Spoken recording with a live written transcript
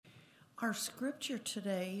Our scripture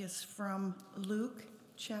today is from Luke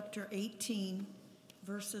chapter 18,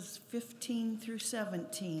 verses 15 through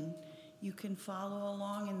 17. You can follow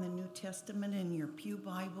along in the New Testament in your Pew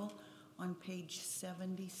Bible on page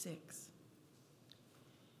 76.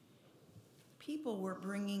 People were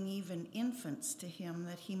bringing even infants to him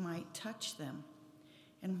that he might touch them.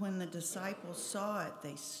 And when the disciples saw it,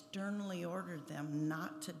 they sternly ordered them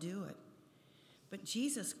not to do it. But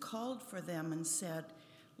Jesus called for them and said,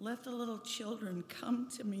 "Let the little children come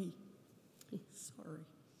to me."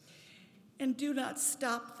 And do not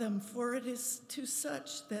stop them, for it is to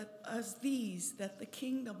such as these that the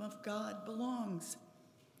kingdom of God belongs.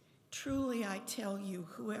 Truly I tell you,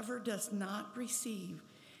 whoever does not receive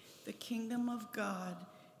the kingdom of God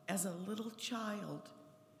as a little child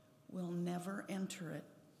will never enter it.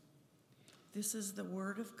 This is the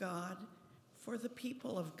word of God for the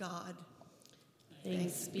people of God.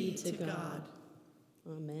 Thanks be to God.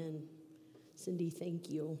 Amen. Cindy, thank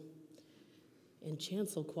you. And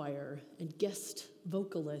chancel choir and guest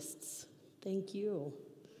vocalists, thank you.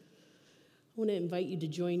 I want to invite you to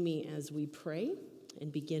join me as we pray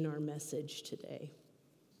and begin our message today.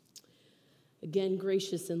 Again,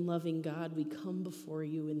 gracious and loving God, we come before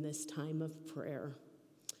you in this time of prayer,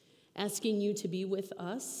 asking you to be with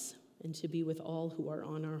us and to be with all who are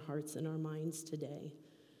on our hearts and our minds today.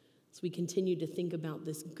 As we continue to think about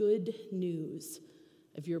this good news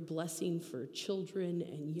of your blessing for children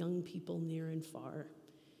and young people near and far,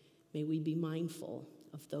 may we be mindful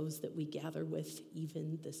of those that we gather with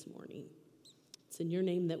even this morning. It's in your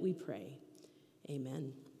name that we pray.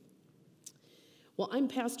 Amen. Well, I'm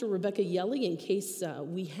Pastor Rebecca Yelly. In case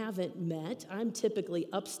we haven't met, I'm typically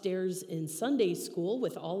upstairs in Sunday school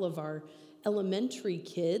with all of our elementary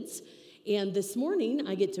kids. And this morning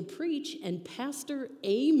I get to preach, and Pastor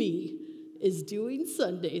Amy is doing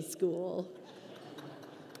Sunday school.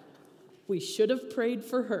 We should have prayed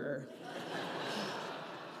for her.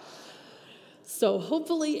 So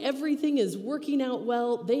hopefully everything is working out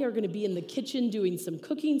well. They are going to be in the kitchen doing some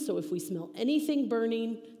cooking, so if we smell anything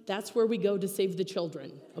burning, that's where we go to save the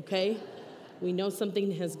children, okay? We know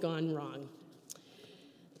something has gone wrong.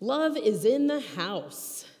 Love is in the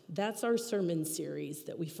house. That's our sermon series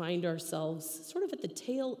that we find ourselves sort of at the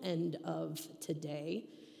tail end of today.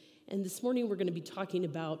 And this morning we're going to be talking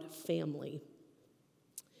about family.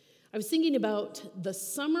 I was thinking about the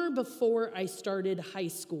summer before I started high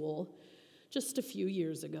school, just a few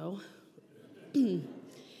years ago.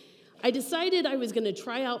 I decided I was going to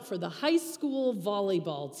try out for the high school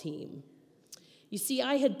volleyball team. You see,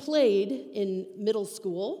 I had played in middle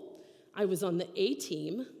school. I was on the A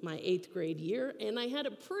team my 8th grade year, and I had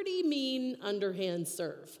a pretty mean underhand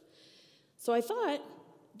serve. So I thought,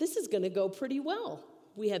 this is going to go pretty well.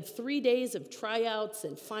 We had 3 days of tryouts,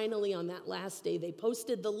 and finally on that last day, they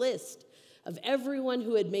posted the list of everyone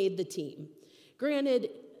who had made the team. Granted,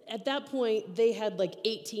 at that point, they had like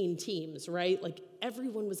 18 teams, right? Like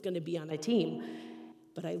everyone was going to be on a team.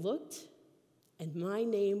 But I looked, and my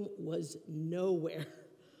name was nowhere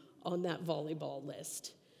on that volleyball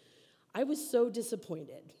list. I was so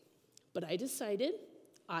disappointed, but I decided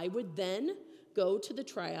I would then go to the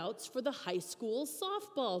tryouts for the high school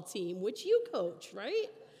softball team, which you coach, right?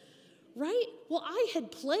 Right? Well, I had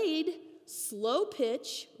played slow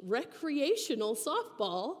pitch recreational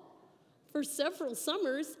softball for several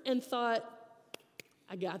summers and thought,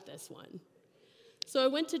 I got this one. So I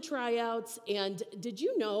went to tryouts, and did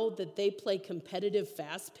you know that they play competitive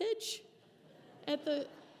fast pitch at the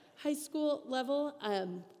high school level?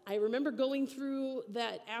 I remember going through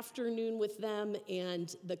that afternoon with them,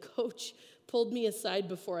 and the coach pulled me aside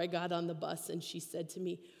before I got on the bus, and she said to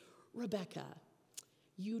me, "Rebecca,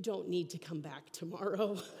 you don't need to come back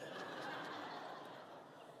tomorrow."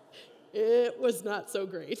 It was not so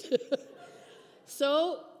great.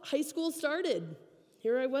 So high school started.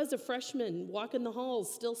 Here I was, a freshman, walking the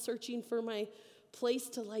halls, still searching for my place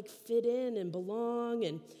to fit in and belong.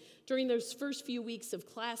 And during those first few weeks of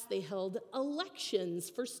class, they held elections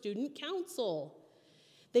for student council.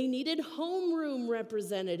 They needed homeroom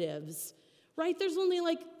representatives, right? There's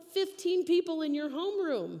only 15 people in your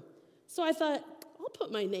homeroom. So I thought, I'll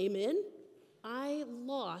put my name in. I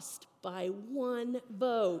lost by 1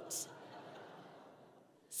 vote.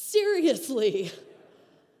 Seriously.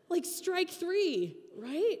 Strike 3,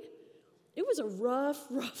 right? It was a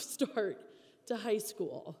rough start to high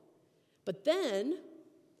school. But then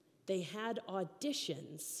they had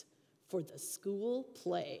auditions for the school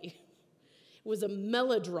play. It was a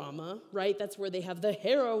melodrama, right? That's where they have the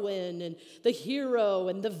heroine and the hero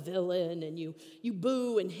and the villain, and you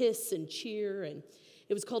boo and hiss and cheer. And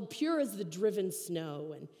it was called Pure as the Driven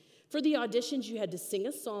Snow. And For the auditions, you had to sing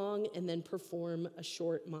a song and then perform a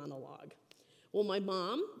short monologue. Well, my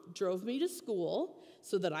mom drove me to school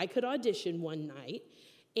so that I could audition one night,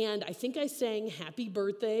 and I think I sang Happy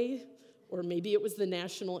Birthday, or maybe it was the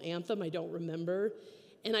national anthem, I don't remember,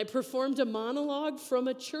 and I performed a monologue from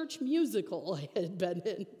a church musical I had been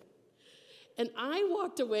in. And I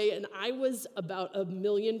walked away, and I was about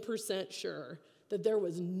 1,000,000% sure that there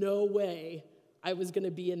was no way I was going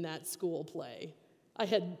to be in that school play.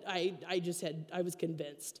 I was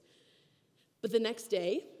convinced. But the next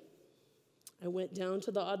day, I went down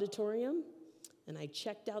to the auditorium, and I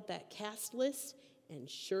checked out that cast list, and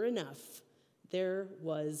sure enough, there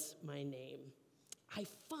was my name. I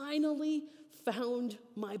finally found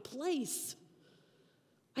my place.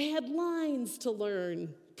 I had lines to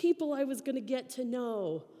learn, people I was going to get to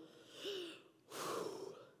know.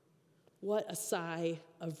 What a sigh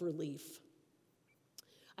of relief.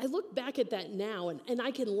 I look back at that now, and I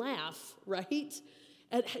can laugh, right?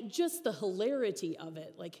 At just the hilarity of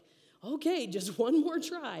it. Like, okay, just one more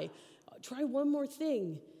try one more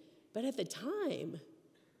thing. But at the time,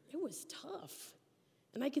 it was tough.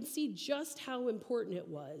 And I can see just how important it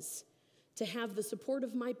was to have the support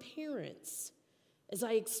of my parents as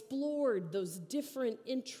I explored those different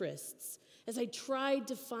interests, as I tried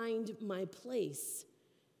to find my place.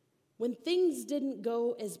 When things didn't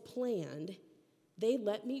go as planned, they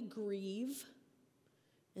let me grieve,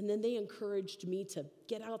 and then they encouraged me to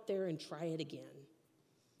get out there and try it again.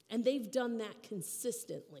 And they've done that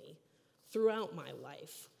consistently throughout my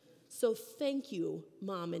life. So thank you,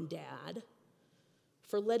 Mom and Dad,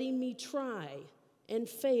 for letting me try and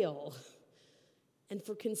fail, and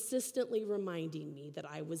for consistently reminding me that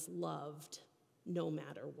I was loved no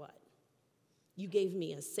matter what. You gave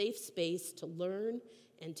me a safe space to learn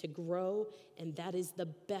and to grow, and that is the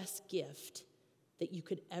best gift that you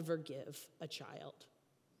could ever give a child.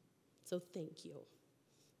 So thank you.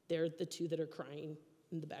 They're the two that are crying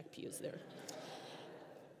in the back pews there.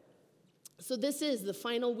 So this is the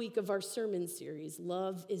final week of our sermon series,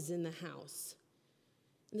 Love is in the House.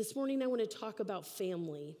 And this morning I want to talk about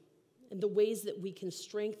family and the ways that we can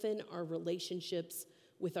strengthen our relationships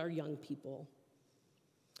with our young people.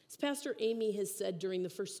 As Pastor Amy has said during the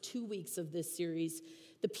first 2 weeks of this series,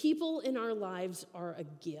 the people in our lives are a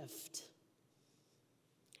gift.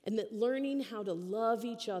 And that learning how to love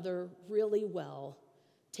each other really well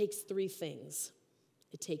takes 3 things.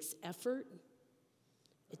 It takes effort,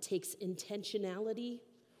 it takes intentionality,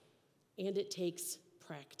 and it takes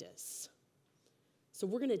practice. So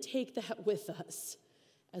we're going to take that with us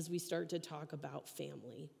as we start to talk about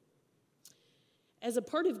family. As a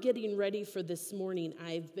part of getting ready for this morning,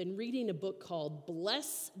 I've been reading a book called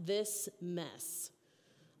Bless This Mess,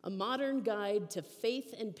 a modern guide to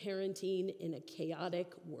faith and parenting in a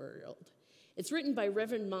chaotic world. It's written by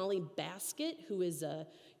Reverend Molly Baskett, who is a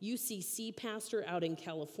UCC pastor out in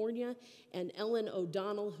California, and Ellen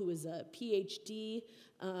O'Donnell, who is a PhD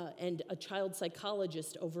and a child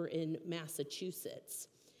psychologist over in Massachusetts.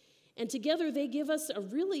 And together they give us a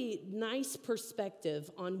really nice perspective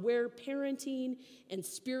on where parenting and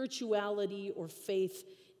spirituality or faith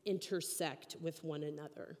intersect with one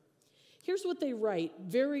another. Here's what they write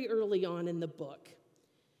very early on in the book.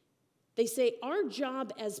 They say, our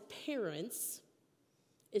job as parents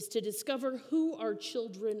is to discover who our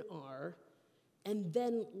children are and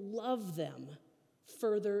then love them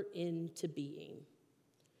further into being.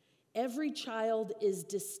 Every child is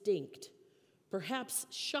distinct, perhaps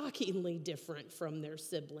shockingly different from their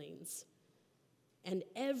siblings. And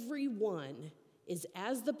every one is,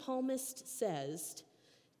 as the psalmist says,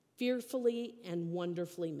 fearfully and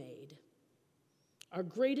wonderfully made. Our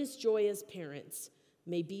greatest joy as parents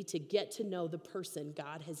may be to get to know the person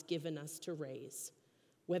God has given us to raise,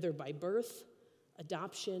 whether by birth,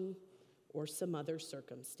 adoption, or some other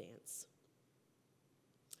circumstance.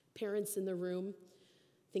 Parents in the room,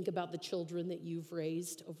 think about the children that you've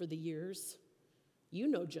raised over the years. You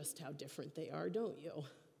know just how different they are, don't you?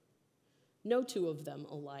 No 2 of them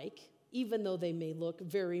alike, even though they may look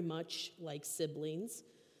very much like siblings.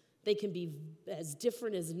 They can be as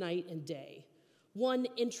different as night and day. One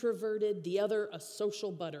introverted, the other a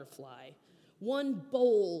social butterfly. One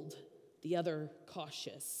bold, the other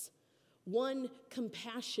cautious. One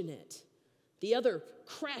compassionate, the other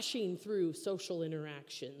crashing through social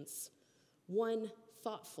interactions. One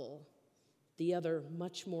thoughtful, the other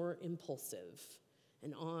much more impulsive.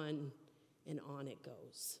 And on it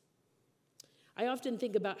goes. I often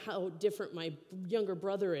think about how different my younger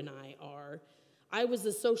brother and I are. I was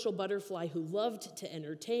the social butterfly who loved to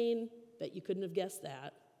entertain. Bet you couldn't have guessed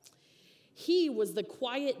that. He was the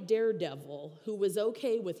quiet daredevil who was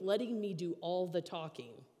okay with letting me do all the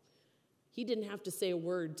talking. He didn't have to say a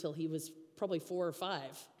word till he was probably 4 or 5,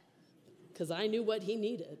 because I knew what he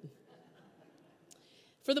needed.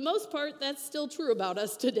 For the most part, that's still true about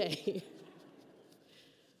us today.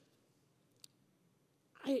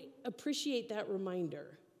 I appreciate that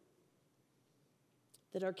reminder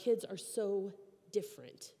that our kids are so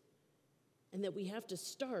different and that we have to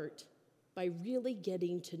start by really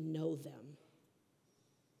getting to know them.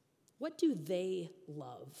 What do they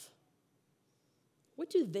love? What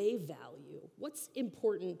do they value? What's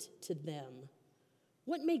important to them?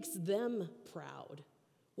 What makes them proud?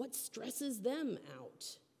 What stresses them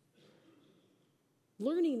out?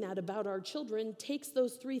 Learning that about our children takes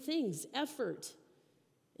those 3 things: effort,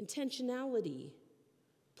 intentionality,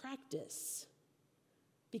 practice.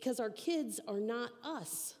 Because our kids are not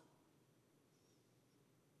us.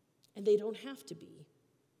 And they don't have to be.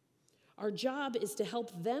 Our job is to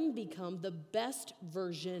help them become the best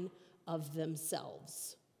version of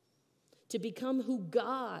themselves, to become who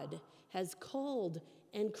God has called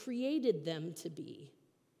and created them to be.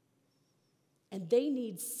 And they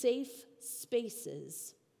need safe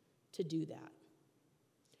spaces to do that.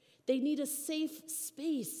 They need a safe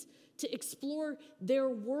space to explore their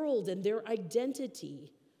world and their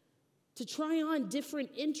identity, to try on different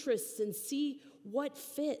interests and see what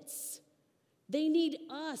fits. They need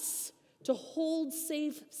us to hold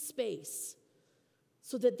safe space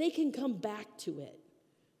so that they can come back to it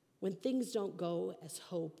when things don't go as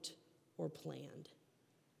hoped or planned.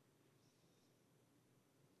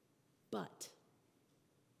 But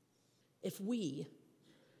if we,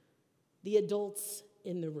 the adults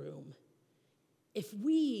in the room, if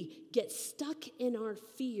we get stuck in our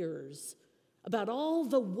fears about all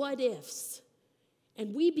the what ifs,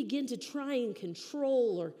 and we begin to try and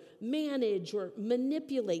control or manage or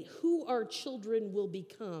manipulate who our children will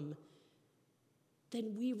become,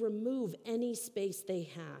 then we remove any space they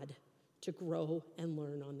had to grow and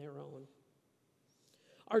learn on their own.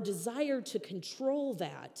 Our desire to control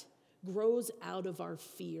that grows out of our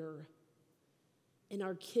fear. And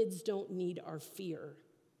our kids don't need our fear.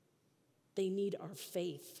 They need our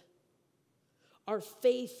faith. Our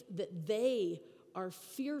faith that they are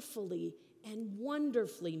fearfully and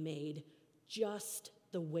wonderfully made just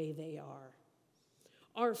the way they are.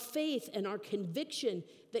 Our faith and our conviction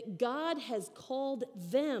that God has called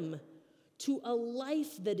them to a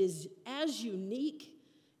life that is as unique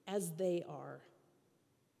as they are.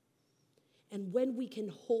 And when we can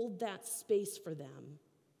hold that space for them,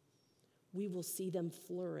 we will see them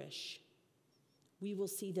flourish. We will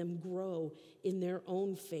see them grow in their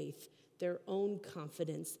own faith, their own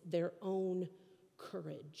confidence, their own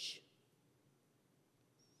courage.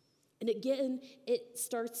 And again, it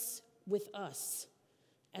starts with us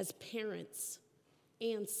as parents,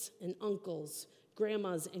 aunts and uncles,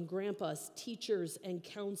 grandmas and grandpas, teachers and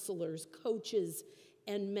counselors, coaches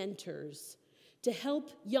and mentors, to help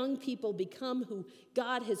young people become who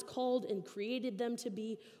God has called and created them to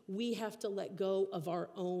be. We have to let go of our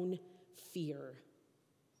own fear.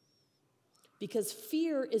 Because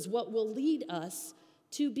fear is what will lead us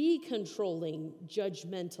to be controlling,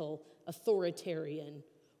 judgmental, authoritarian.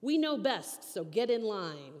 We know best, so get in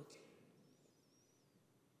line.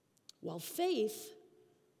 While faith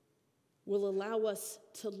will allow us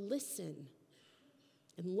to listen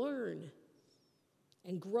and learn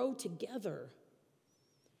and grow together.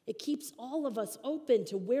 It keeps all of us open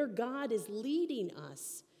to where God is leading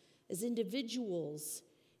us as individuals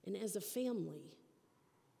and as a family.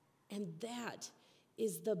 And that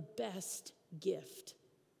is the best gift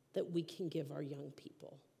that we can give our young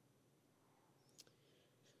people.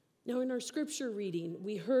 Now, in our scripture reading,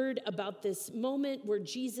 we heard about this moment where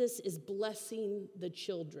Jesus is blessing the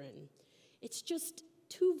children. It's just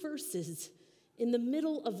 2 verses in the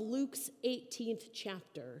middle of Luke's 18th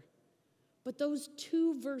chapter. But those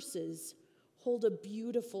 2 verses hold a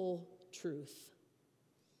beautiful truth.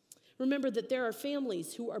 Remember that there are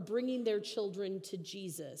families who are bringing their children to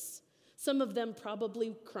Jesus. Some of them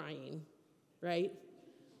probably crying, right?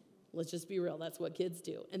 Let's just be real, that's what kids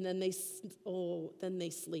do. And then they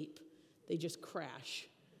sleep. They just crash.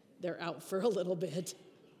 They're out for a little bit.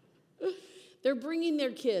 They're bringing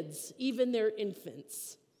their kids, even their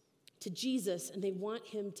infants, to Jesus, and they want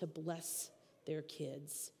him to bless their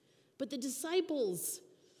kids. But the disciples,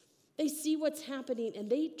 they see what's happening, and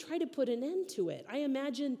they try to put an end to it. I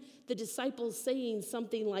imagine the disciples saying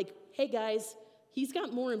something like, hey guys, he's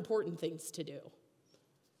got more important things to do.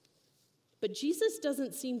 But Jesus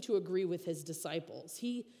doesn't seem to agree with his disciples.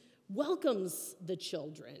 He welcomes the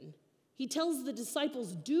children. He tells the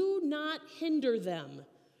disciples, do not hinder them,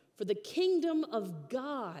 for the kingdom of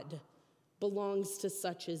God belongs to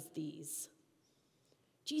such as these.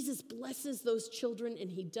 Jesus blesses those children, and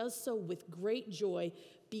he does so with great joy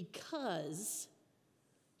because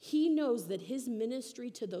he knows that his ministry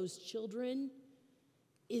to those children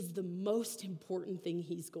is the most important thing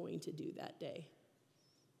he's going to do that day.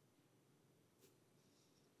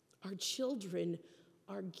 Our children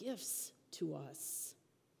are gifts to us,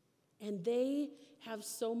 and they have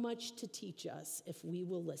so much to teach us if we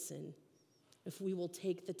will listen, if we will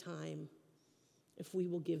take the time, if we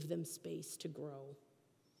will give them space to grow.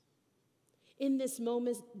 In this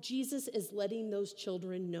moment, Jesus is letting those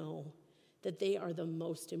children know that they are the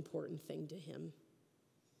most important thing to him.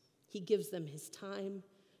 He gives them his time,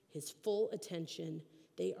 his full attention.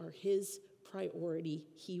 They are his priority.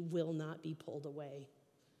 He will not be pulled away.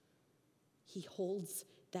 He holds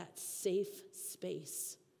that safe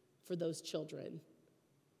space for those children,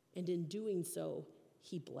 and in doing so,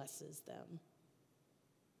 he blesses them.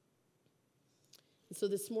 And so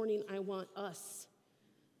this morning, I want us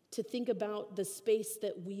to think about the space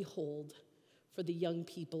that we hold for the young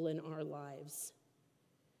people in our lives.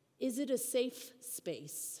 Is it a safe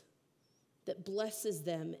space that blesses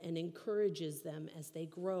them and encourages them as they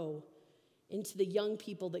grow into the young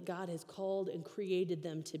people that God has called and created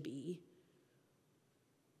them to be?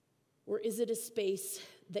 Or is it a space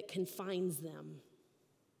that confines them,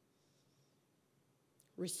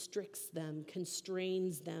 restricts them,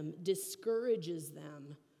 constrains them, discourages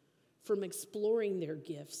them from exploring their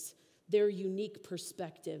gifts, their unique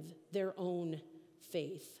perspective, their own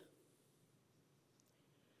faith?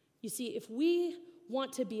 You see, if we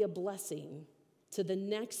want to be a blessing to the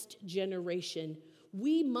next generation,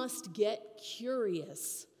 we must get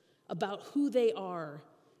curious about who they are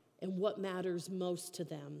and what matters most to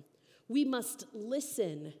them. We must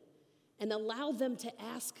listen and allow them to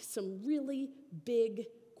ask some really big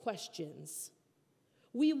questions.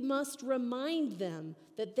 We must remind them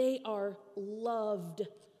that they are loved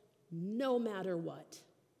no matter what.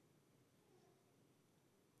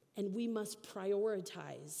 And we must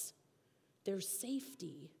prioritize their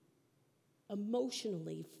safety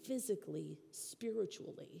emotionally, physically,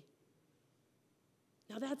 spiritually.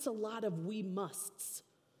 Now that's a lot of we musts,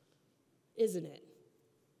 isn't it?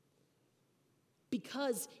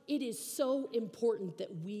 Because it is so important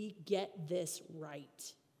that we get this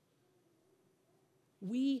right.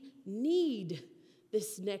 We need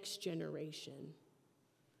this next generation,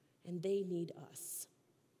 and they need us.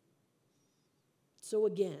 So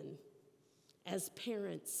again, as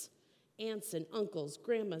parents, aunts and uncles,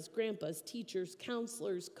 grandmas, grandpas, teachers,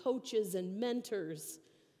 counselors, coaches, and mentors,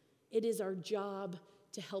 it is our job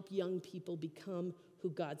to help young people become who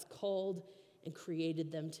God's called and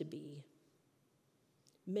created them to be.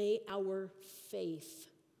 May our faith,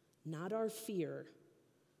 not our fear,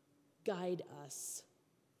 guide us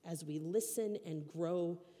as we listen and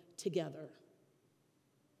grow together.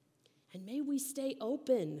 And may we stay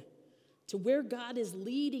open to where God is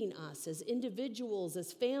leading us as individuals,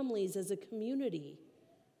 as families, as a community,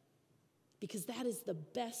 because that is the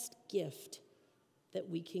best gift that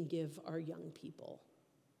we can give our young people.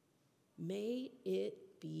 May it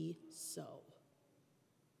be so.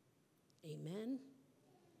 Amen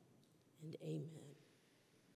and amen.